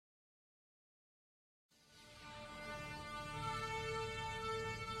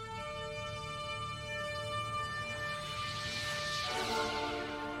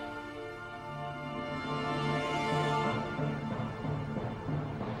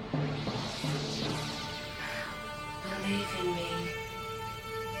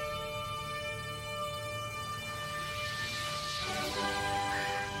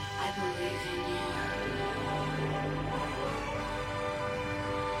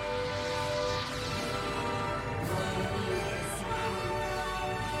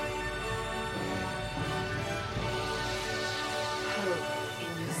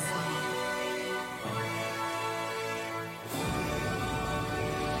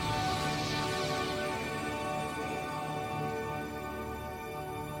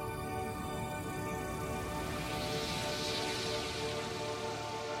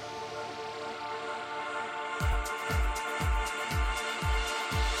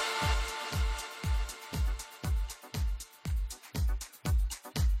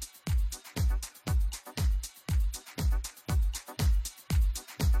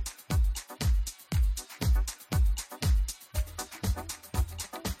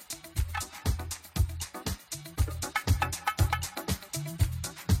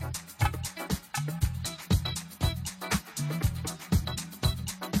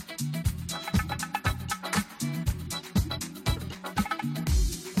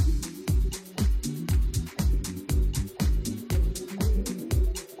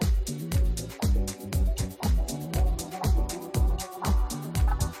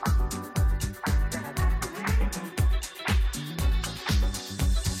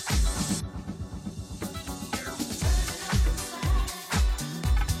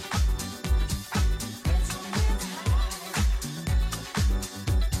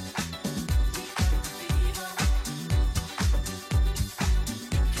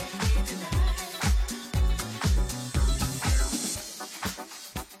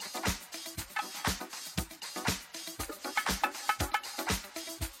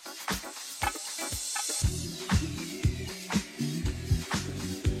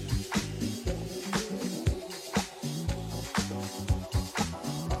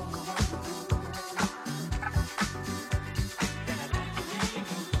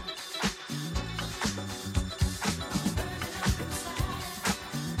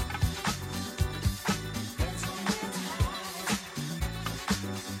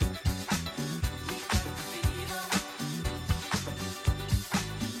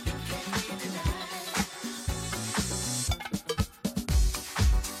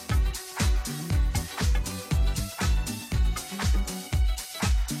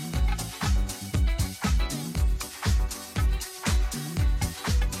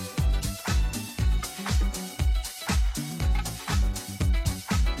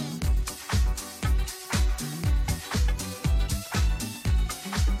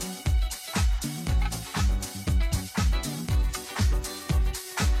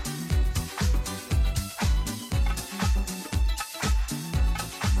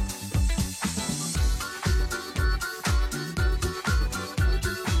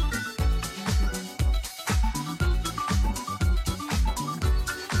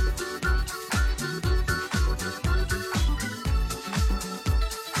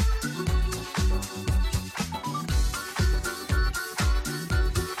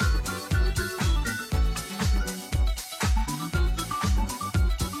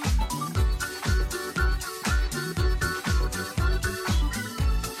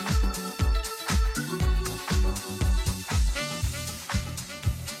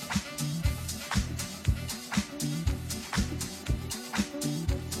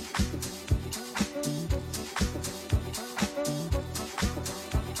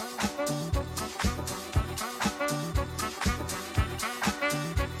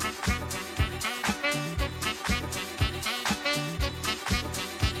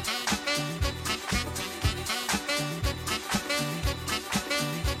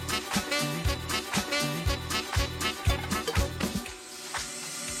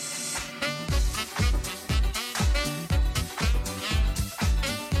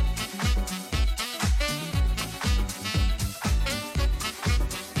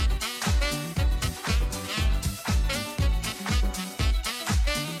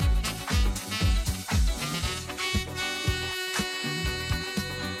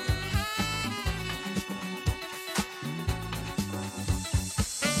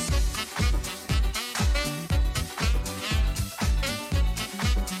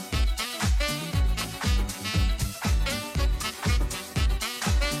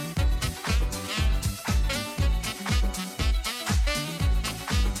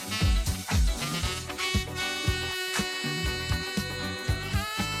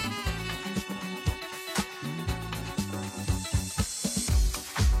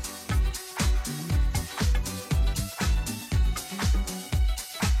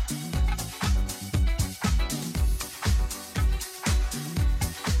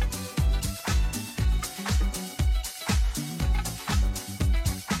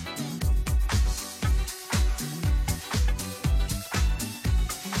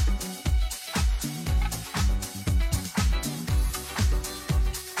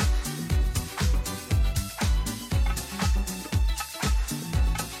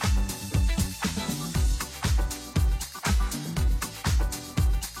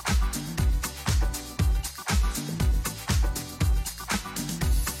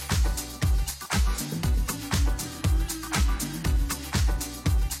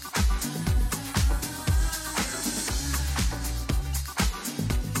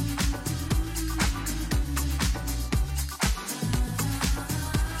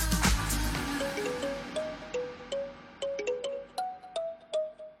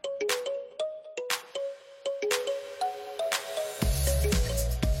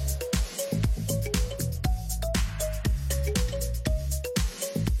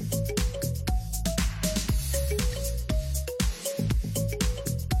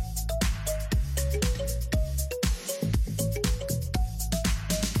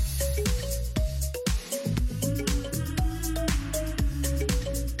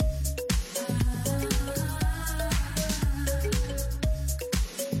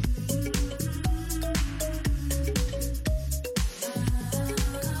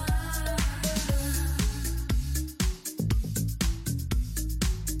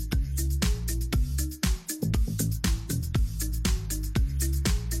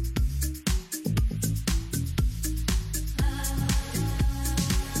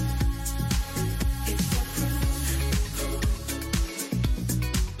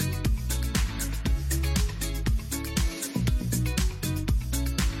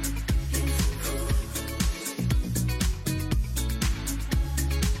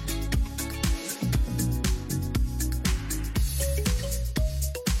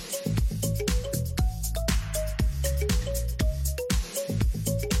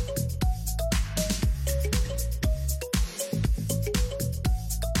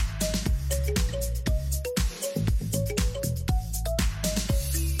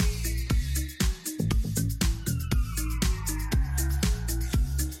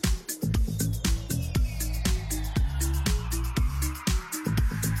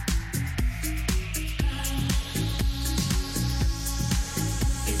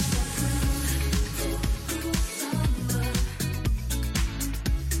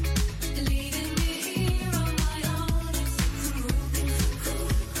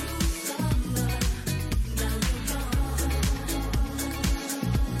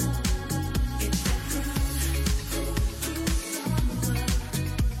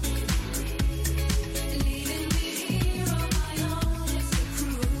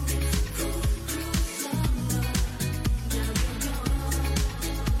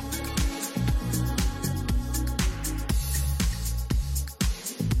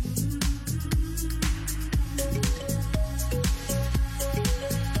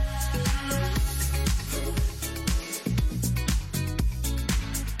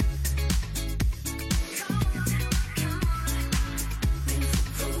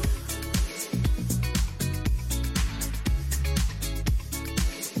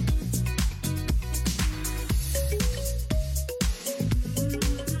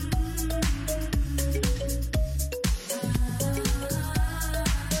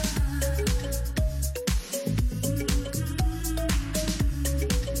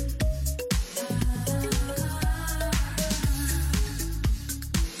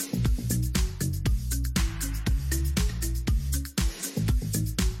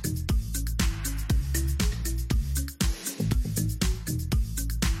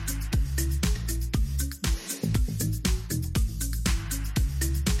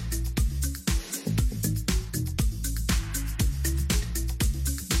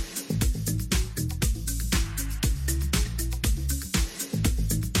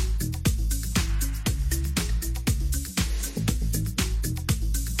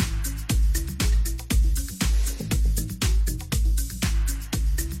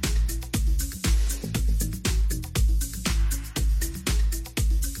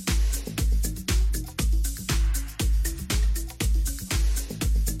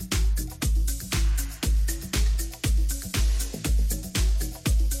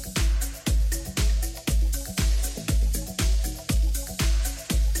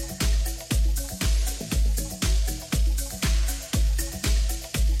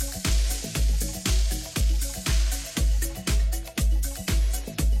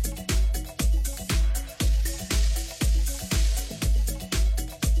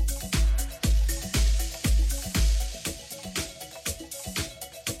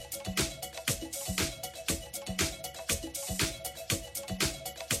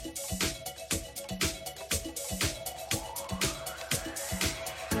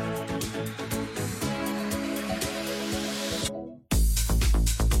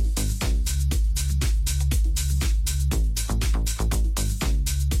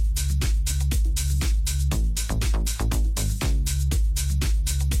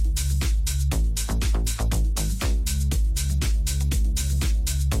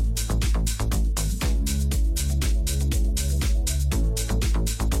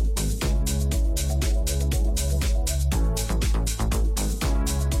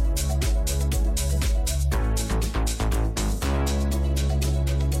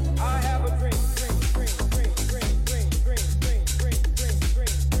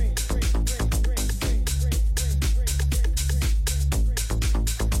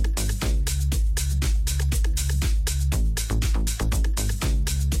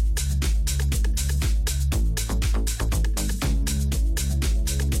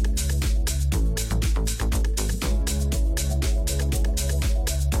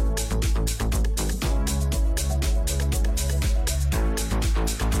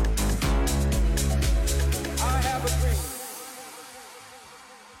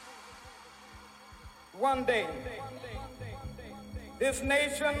one day this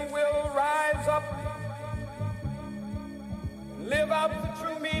nation will rise up, live out the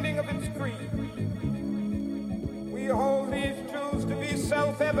true meaning of its creed. We hold these truths to be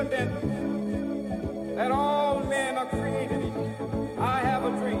self-evident, that all men are created equal. I have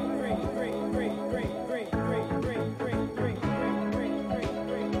a dream.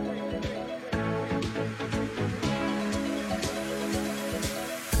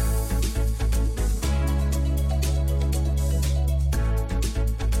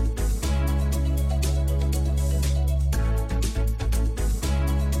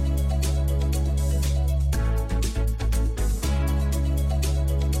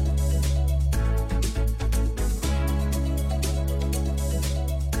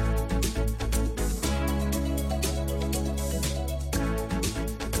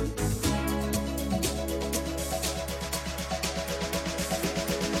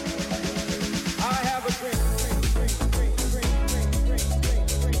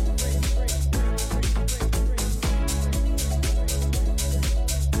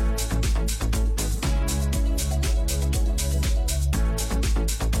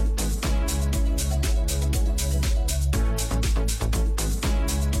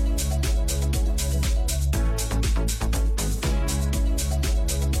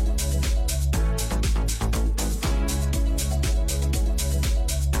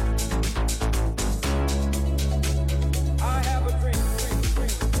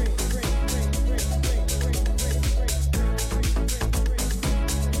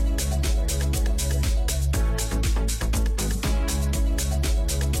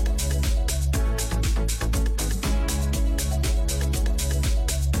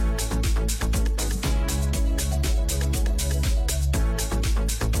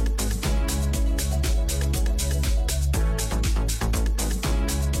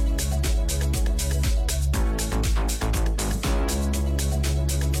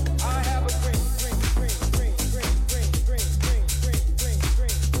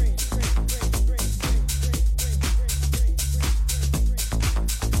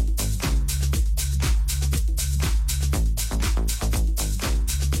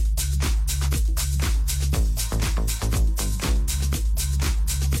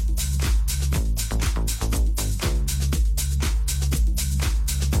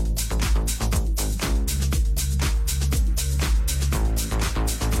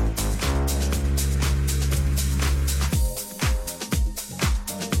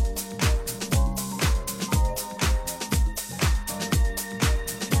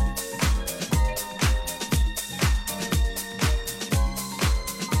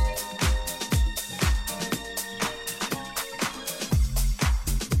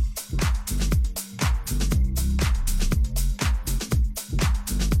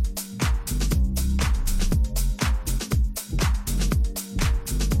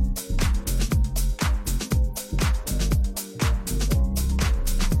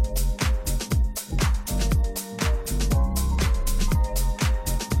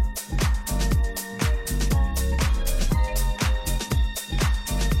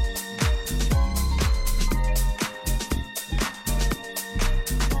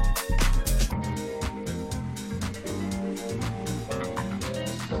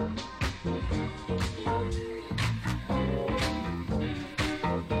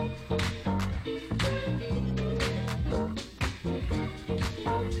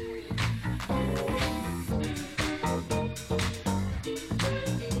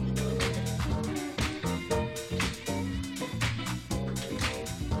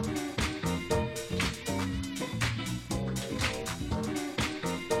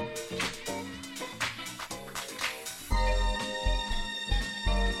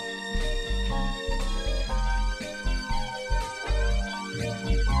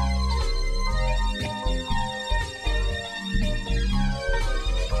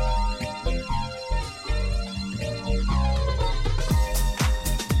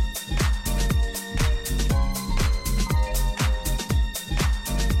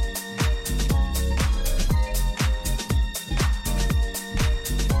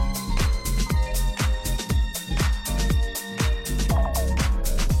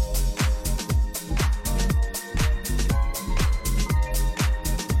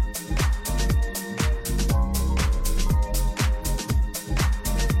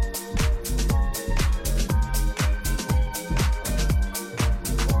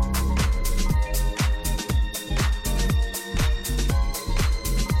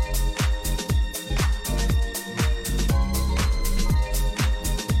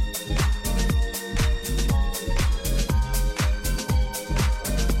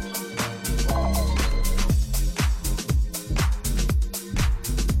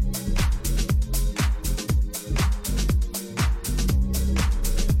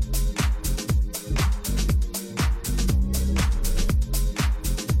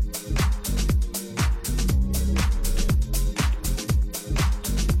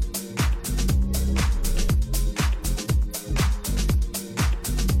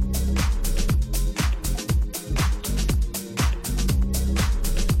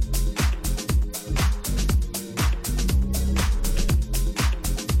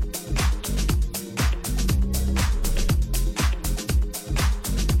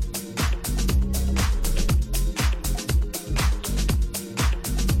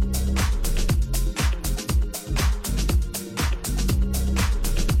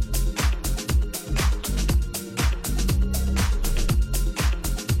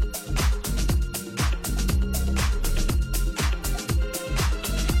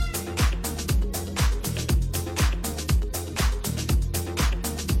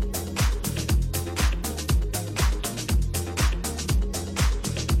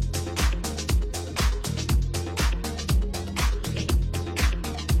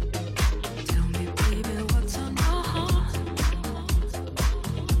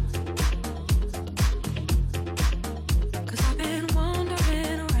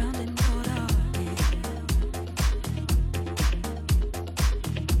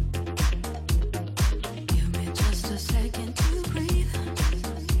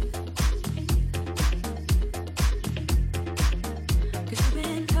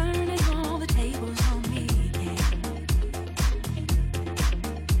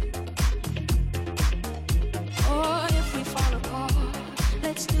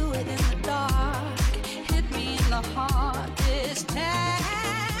 let's do it in the dark. Hit me in the heart this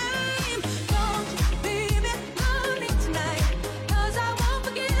time. Don't leave me lonely tonight, 'cause I won't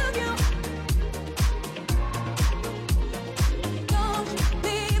forgive you. Don't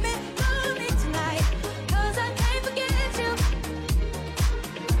leave me lonely tonight, 'cause I can't forget you.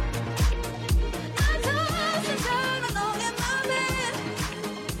 I toss and turn alone in my bed,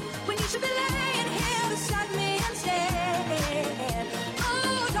 when you should be laying here beside me instead.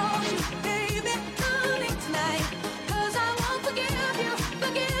 Oh, don't you leave me lonely tonight, 'cause I won't forgive you,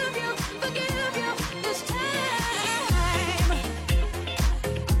 forgive you, forgive you this time.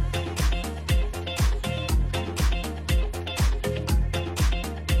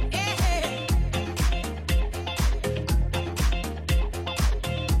 Yeah.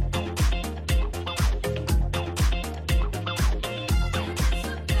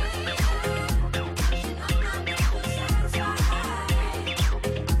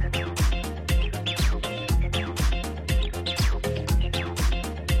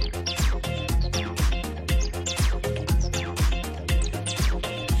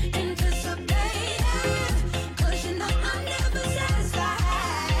 Anticipating, 'cause you know I'm never satisfied.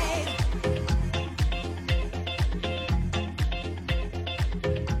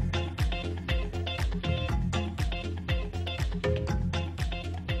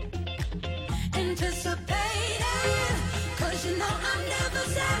 Anticipating, 'cause you know I'm never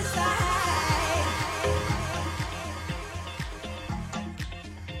satisfied.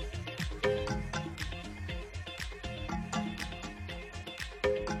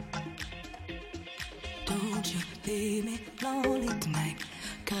 Don't you leave me lonely tonight,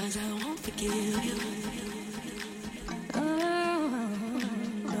 'cause I won't forgive you. Oh,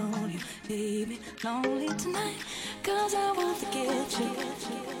 don't you leave me lonely tonight, 'cause I won't forget you.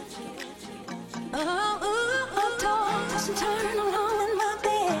 Toss and turn alone in my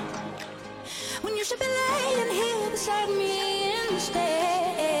bed, when you should be laying here beside me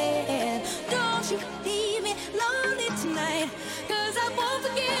instead. Don't you leave me lonely tonight, 'cause I won't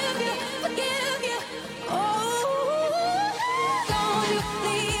forgive you, forgive you. Oh, don't you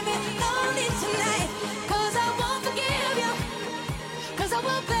leave me lonely tonight, 'cause I won't forgive you, 'cause I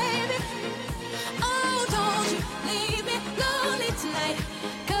won't, baby. Oh, don't you leave me lonely tonight,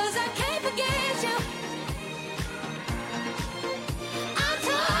 'cause I can't forget you.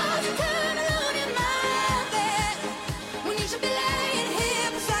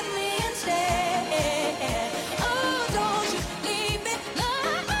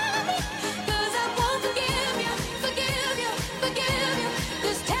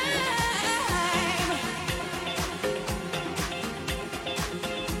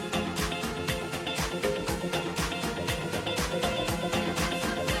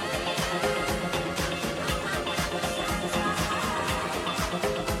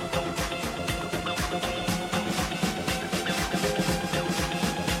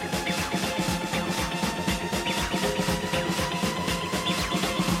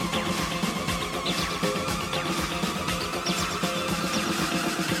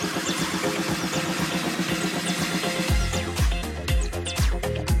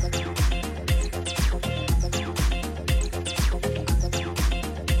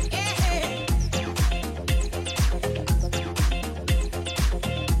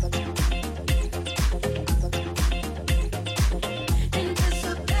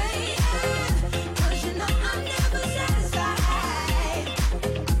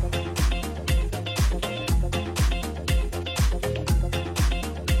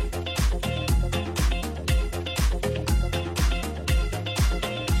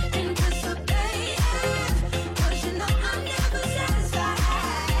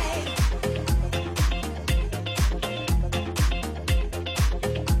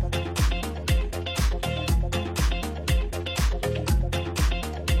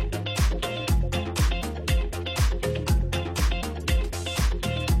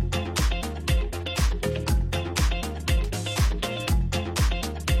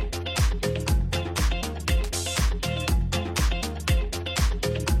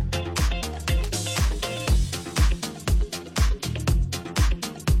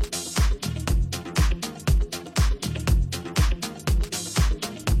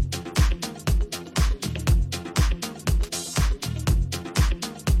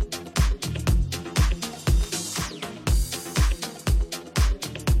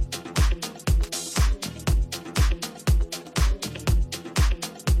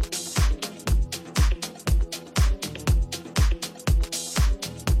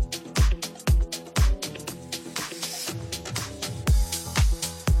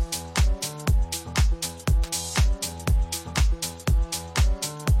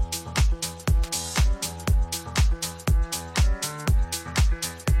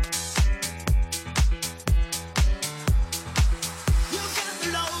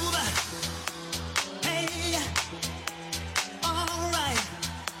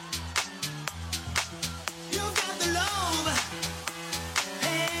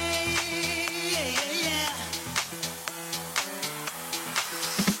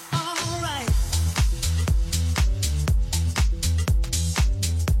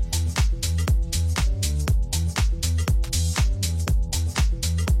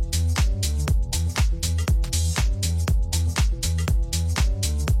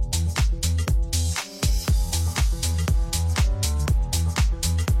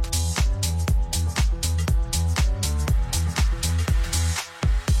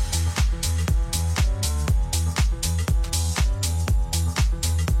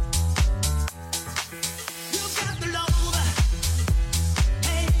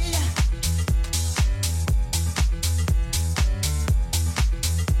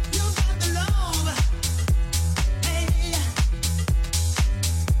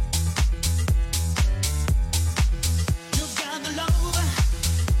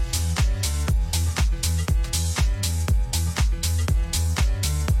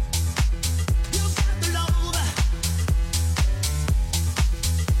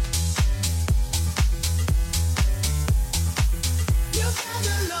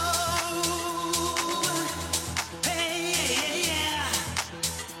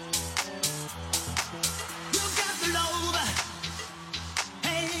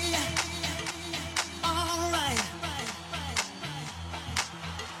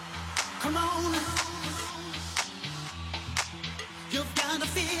 Come on, you've got a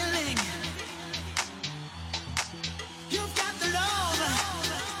feeling, you've got the love.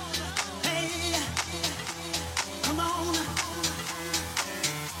 Hey, come on.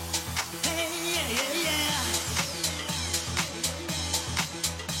 Hey, yeah, yeah, yeah.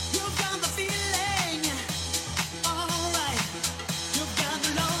 You've got the feeling. All right, you've got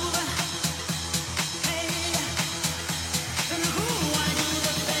the love. Hey, and who I do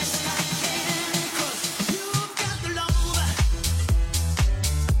the best I can, 'cause you've got the love.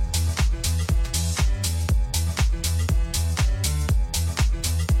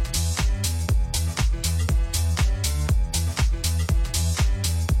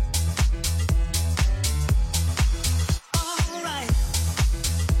 All right.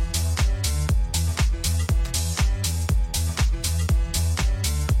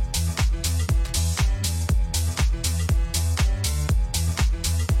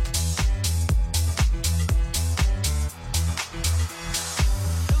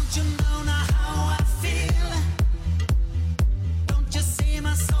 Don't you know now how I feel? Don't you see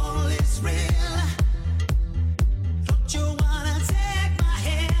my soul is real? Don't you wanna take my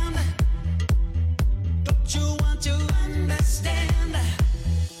hand? Don't you want to understand?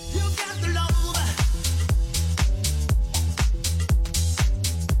 You got the love.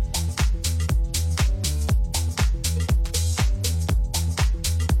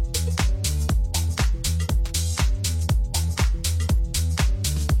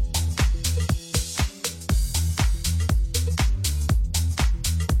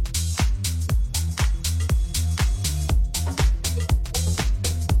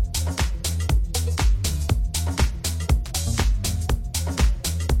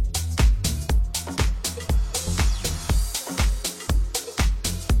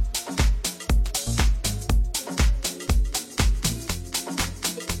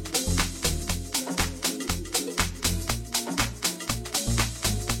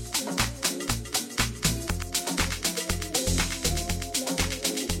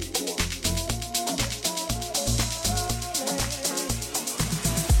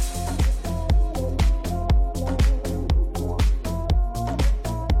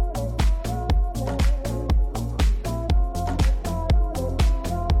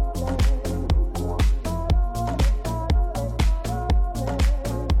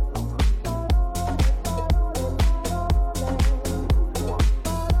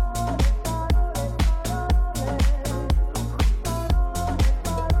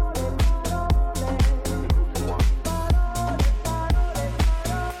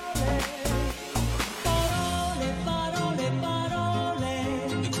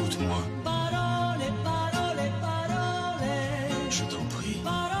 Écoute-moi, Parole, parole, parole. je t'en prie,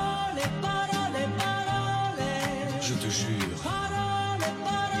 Parole, parole, parole. je te jure, Parole,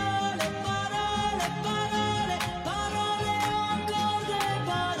 parole, parole, parole. Parole, encore des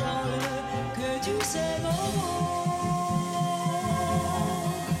paroles que tu sais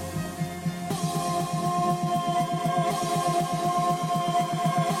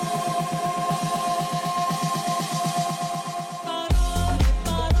Parole,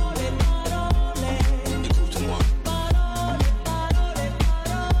 parole, parole. écoute-moi, Parole, parole,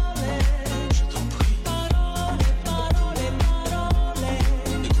 parole. je t'en prie, Parole, parole, parole.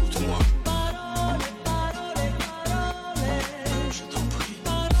 écoute-moi, Parole, parole, parole. je t'en prie,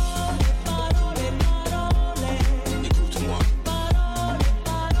 Parole, parole, parole. écoute-moi, Parole,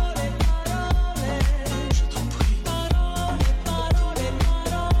 parole, parole. je t'en prie, Parole, parole,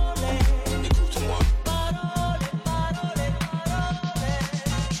 parole. écoute-moi, Parole, parole, parole.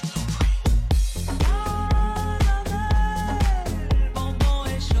 Caramel, bonbon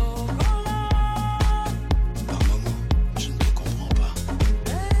et chocolat. par moment, je ne te comprends pas.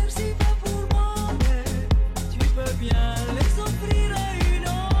 Merci pas pour moi, mais tu peux bien les offrir à une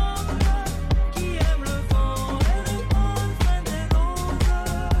autre qui aime le vent et le parfum des roses.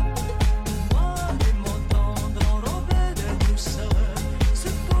 Moi, des mots tendres enrobés de douceur se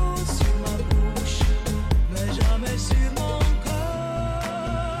posent sur ma bouche, mais jamais sur mon cœur.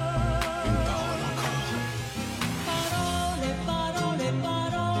 Une parole encore, Parole, parole,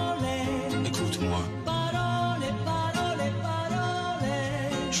 parole. écoute-moi, Parole, parole, parole.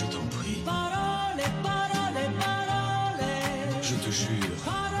 je t'en prie, Parole, parole, parole. je te jure,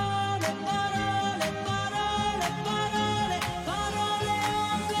 Parole, parole, parole, parole. Parole,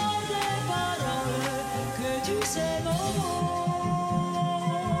 encore des paroles que tu sais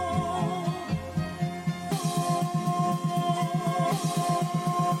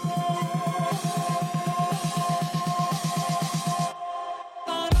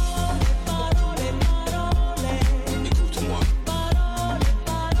Parole, parole, parole. écoute-moi, Parole,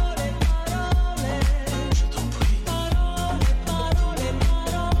 parole, parole.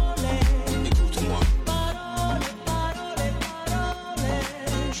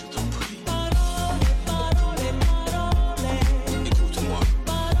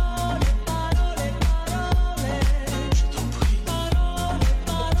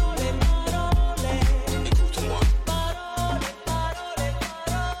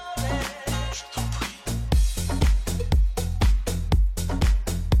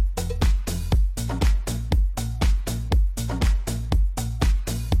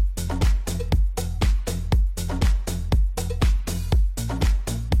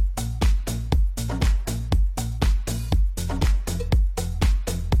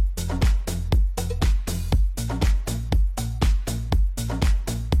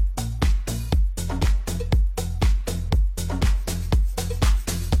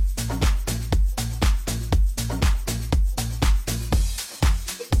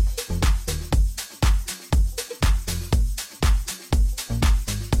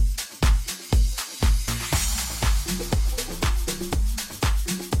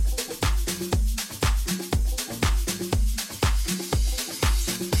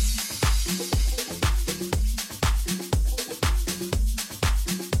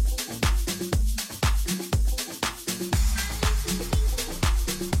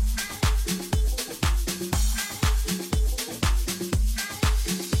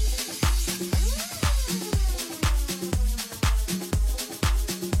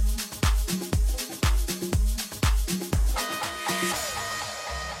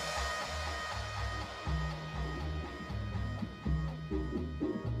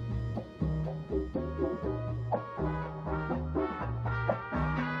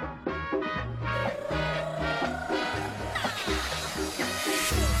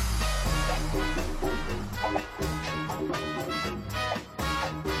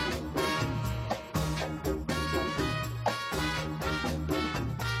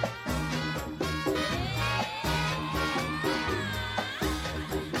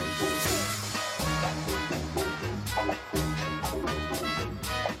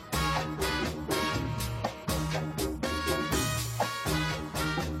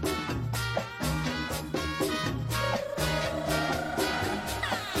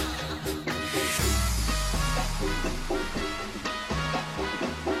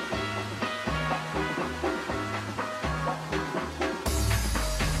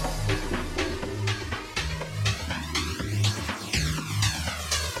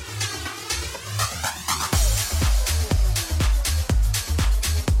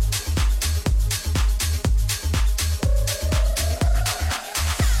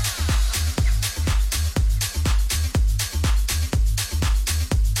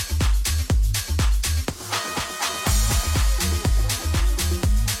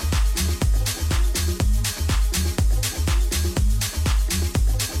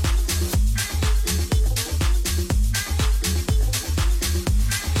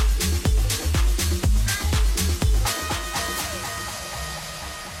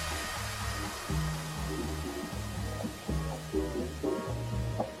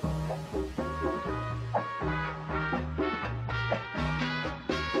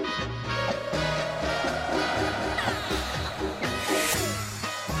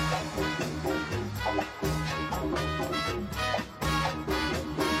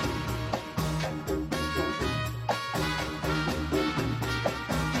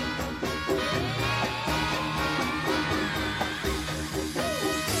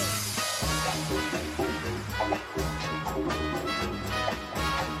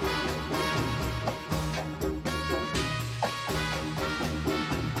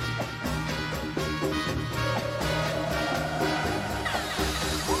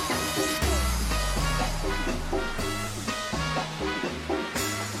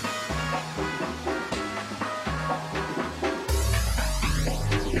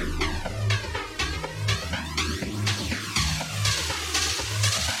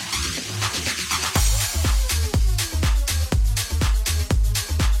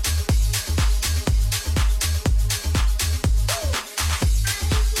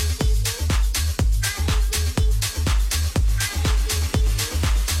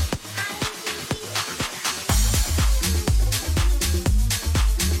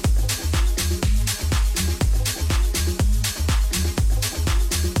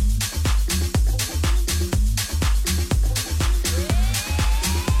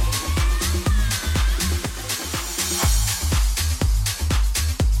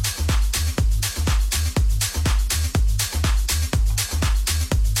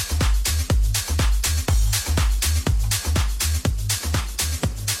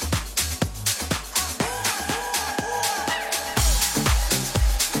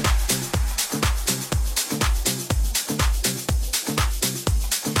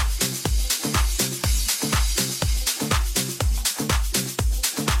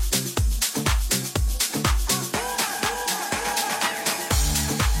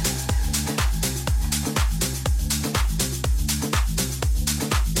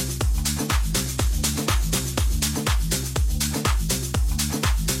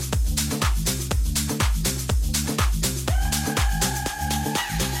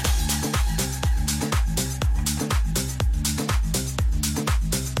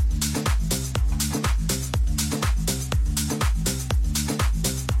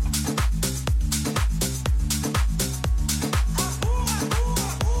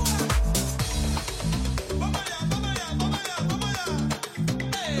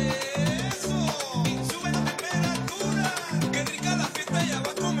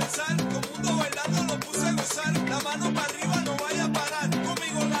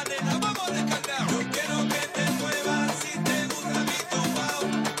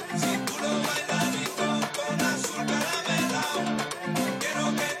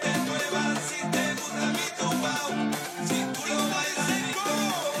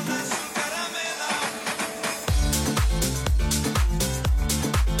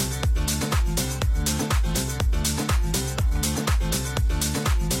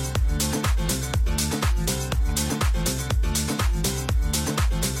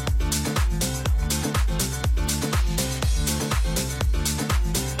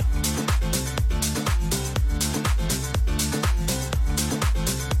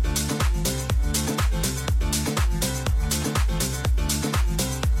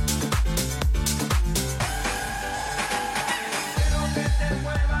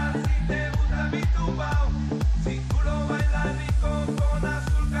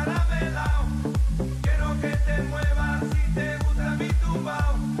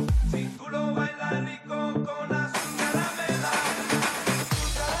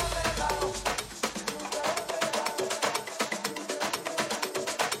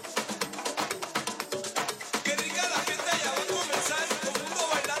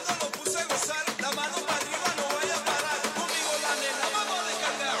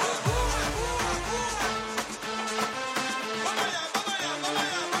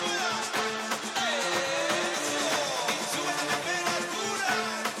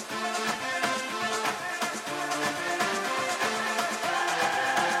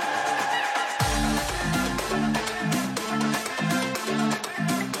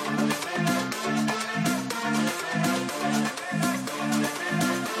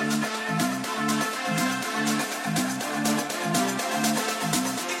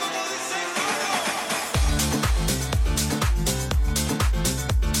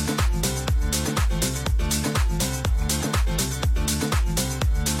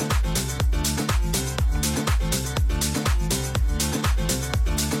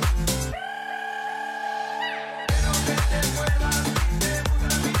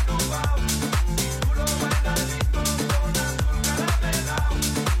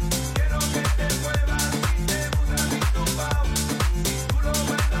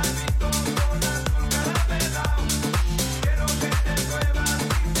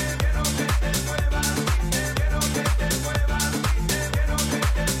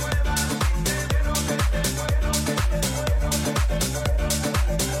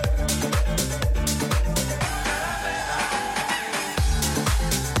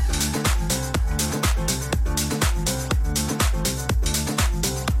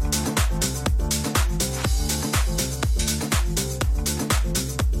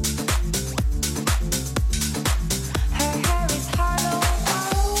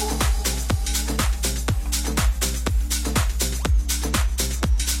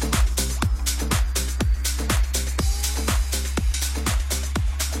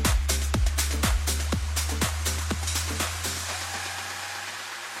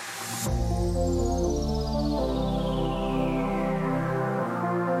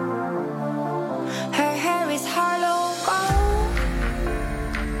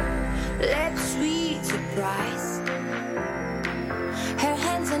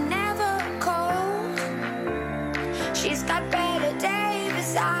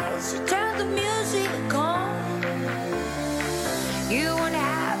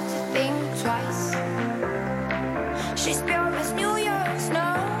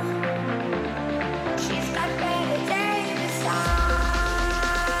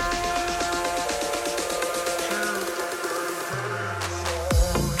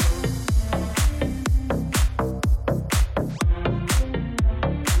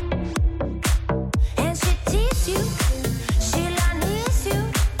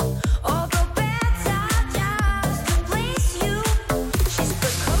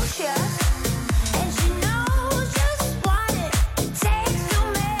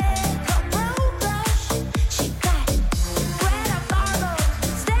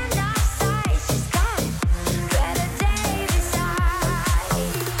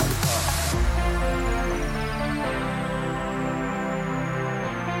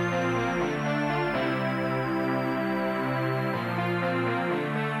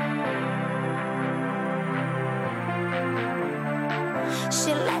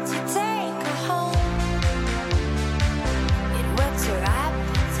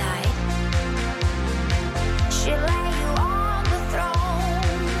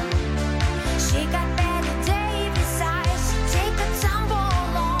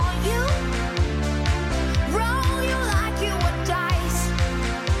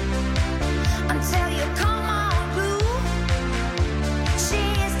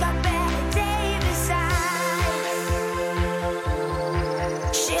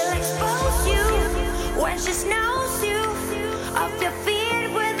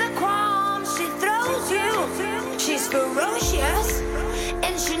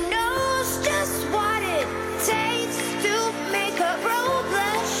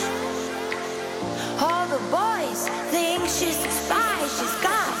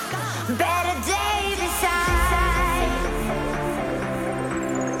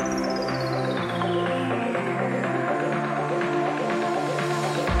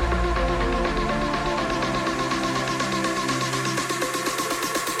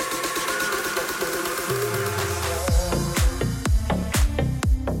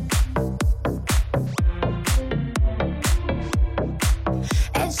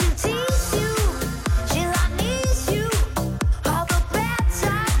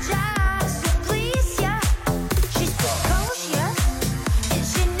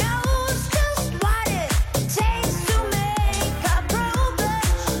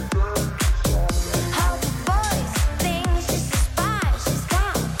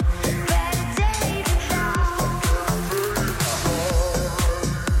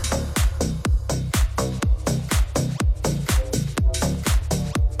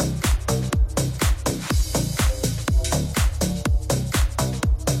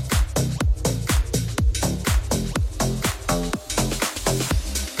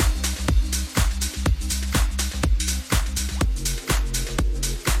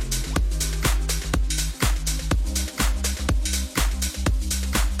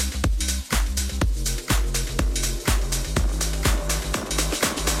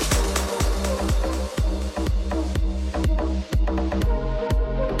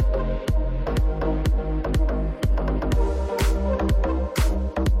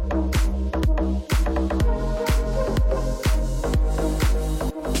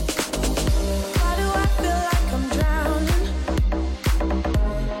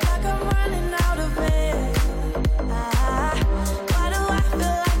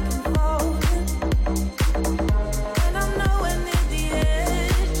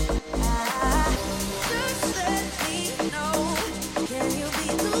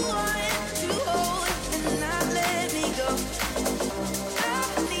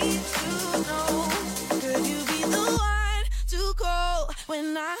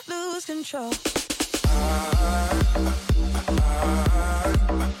 I lose control.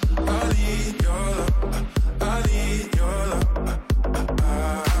 I need your love. I need your love.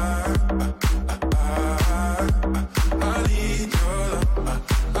 I need your love.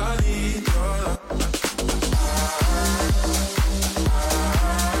 I need your love.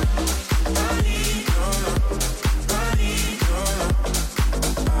 I need your love. I need your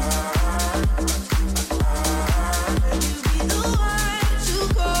love. You be the one to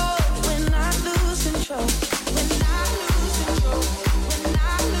go when I lose control. When I lose control. When I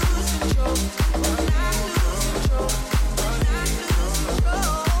lose control. When I lose control. When I lose control.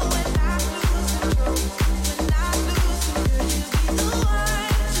 When I lose control. When I lose control. You be the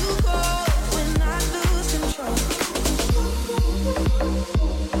one to go when I lose control.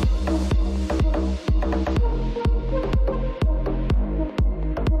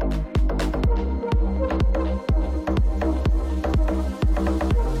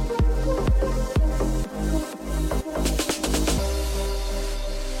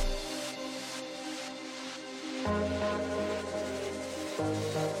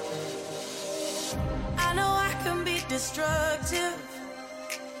 I know I can be destructive,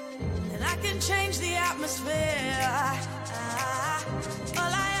 and I can change the atmosphere.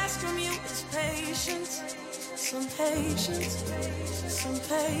 All I ask from you is patience, some patience, some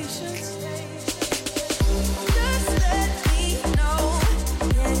patience. Just let me know,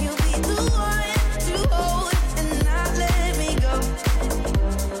 can you be the one to hold and not let me go?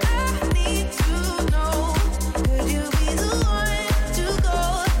 I need to know, could you be the one to go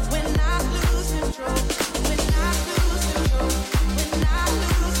when I lose control? When I lose control, when I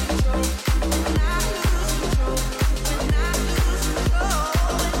lose control, when I lose control, when I lose control, when I lose control, when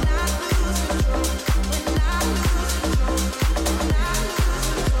I lose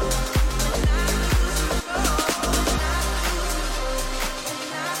control, when I lose control,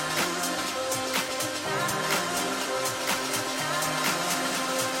 when I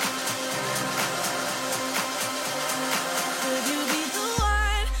could you be the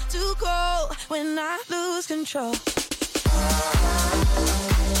one to go when I lose control?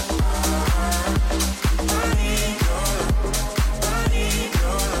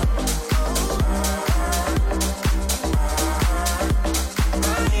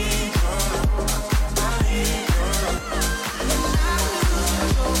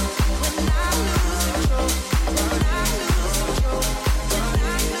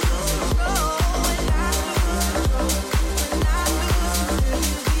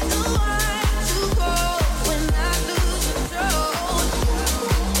 When I lose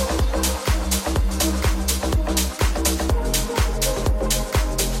control.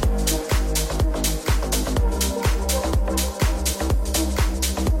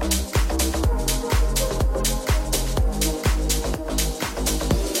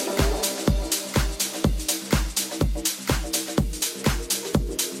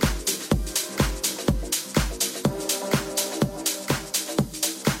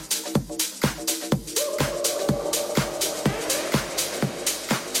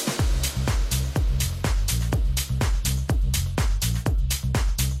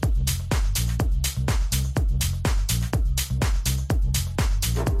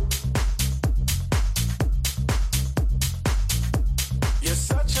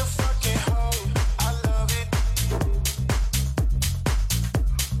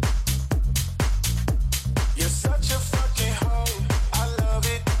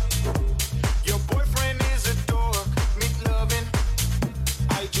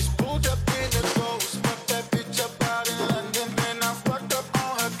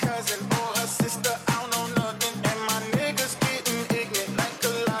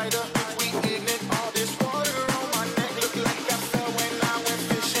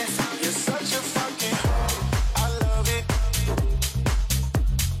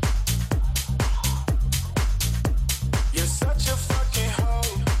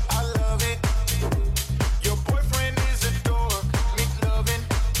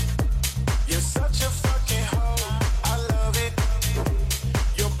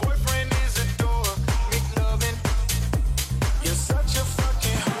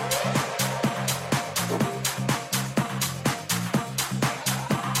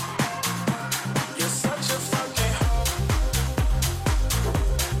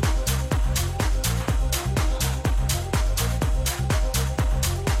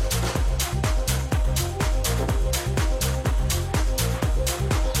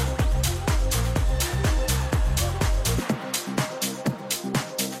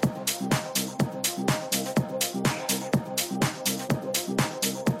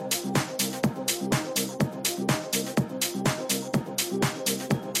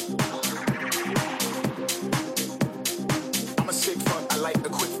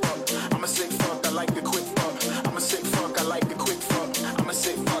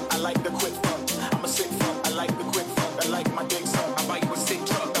 like the quick fuck. I'm a sick fuck. I like the quick fuck. I like my dick suck. I buy you a sick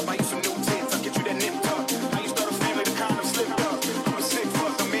truck. I buy you some new tits. I'll get you that nip tuck. How you start a family? The condom slipped up. I'm a sick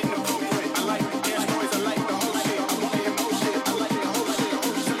fuck. I'm in the corporate. I like the dance noise. I like the whole shit. I want to hear more shit. I like the whole shit. I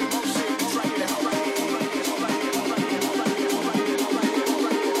want to see more shit. It's right there.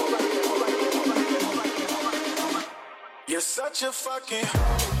 You're such a fucking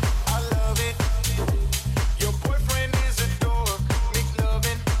hoe. I love it. Your boyfriend is a dog.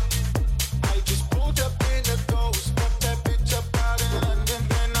 McLovin. I just pulled up in a ghost. Fucked that bitch up out in London.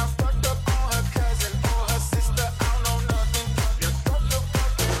 Then I fucked up on her cousin or her sister. I don't know nothing. You're such a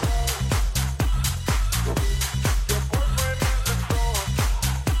fucking hoe. Your boyfriend is a dog.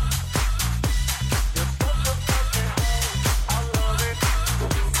 You're such a fucking hoe. I love it.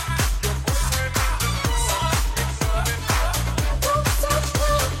 Your boyfriend is a dog. McLovin.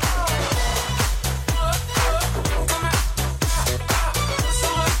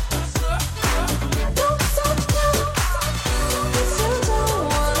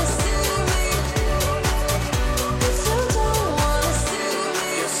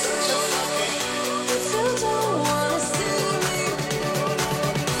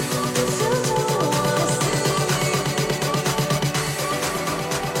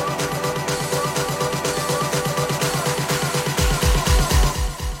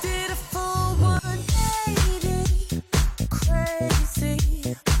 Did a full 180, crazy,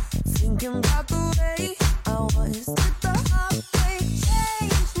 thinking about the way I was. Did the heartbreak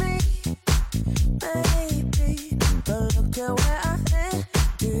change me? Maybe, but look at where I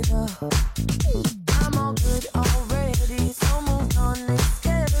ended up. I'm all good already, so moved on. It's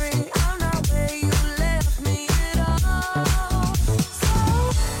scary. I'm not where you left me at all. So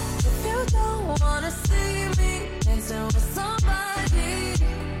if you don't wanna see me dancing with somebody,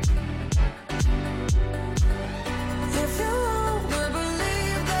 if you wanna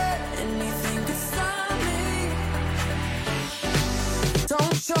believe that anything could stop me,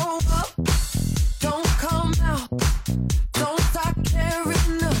 don't show up, don't come out, don't start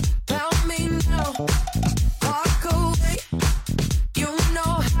caring about me now. Walk away, you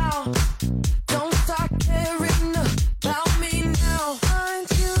know how. Don't start caring about me now.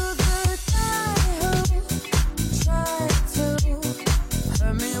 Aren't you the guy who tried to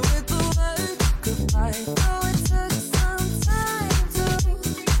hurt me with the word goodbye? Though it took some time to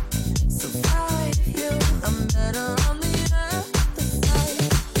survive you, I'm better on the other side.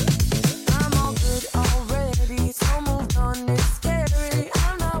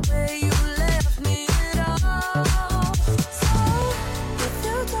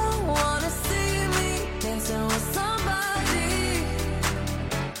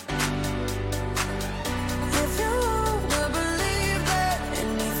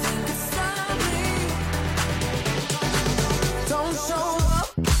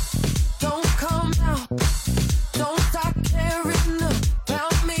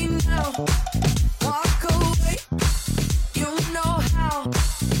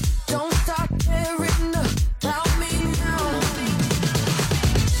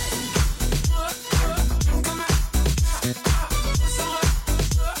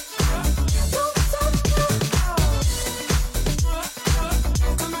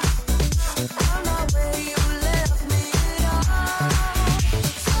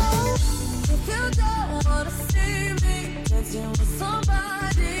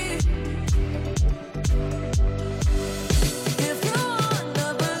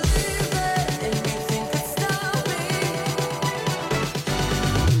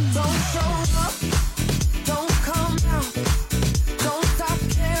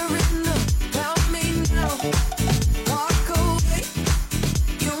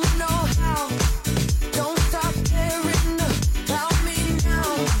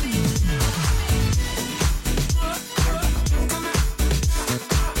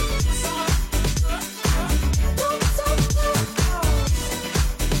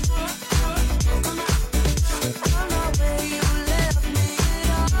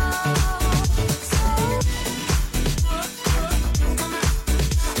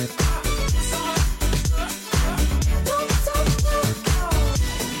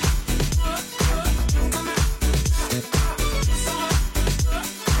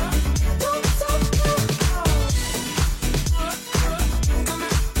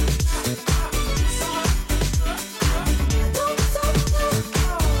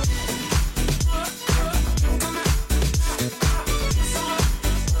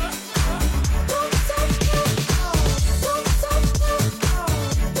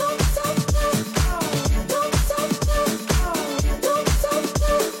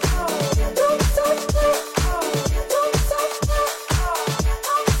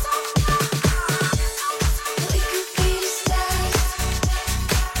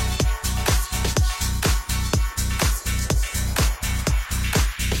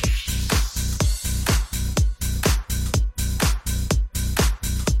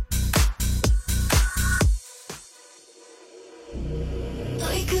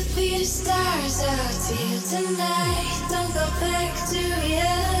 tonight. Don't go back to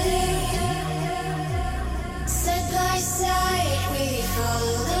reality. Side by side, we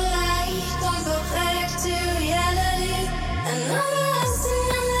follow the light. Don't go back to reality. And I'm lost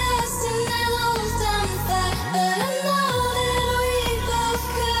and an old time fight, but I know that we both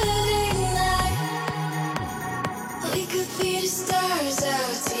could ignite. We could be the stars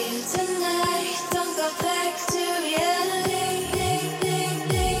out here tonight. Don't go back to reality.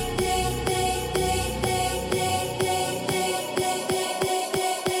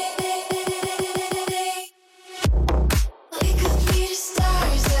 We could be the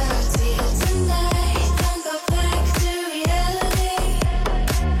stars out here tonight. Don't go back to reality.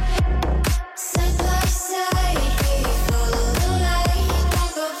 Side by side, we follow the light.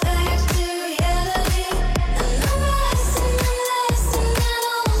 Don't go back to reality. And I'm lost in an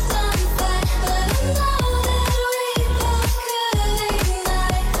old time fight, but I know that we both could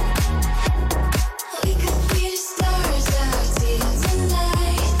ignite. We could be the stars out here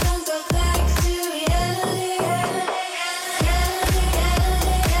tonight. Don't go back to reality.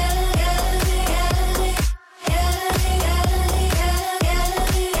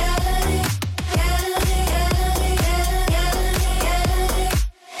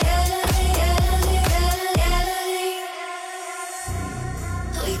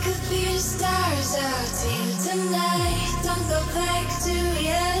 We could be the stars out here tonight. Don't go back to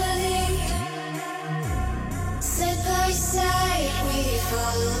reality. Side by side, we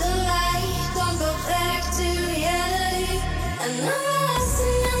follow the light. Don't go back to reality. And I'm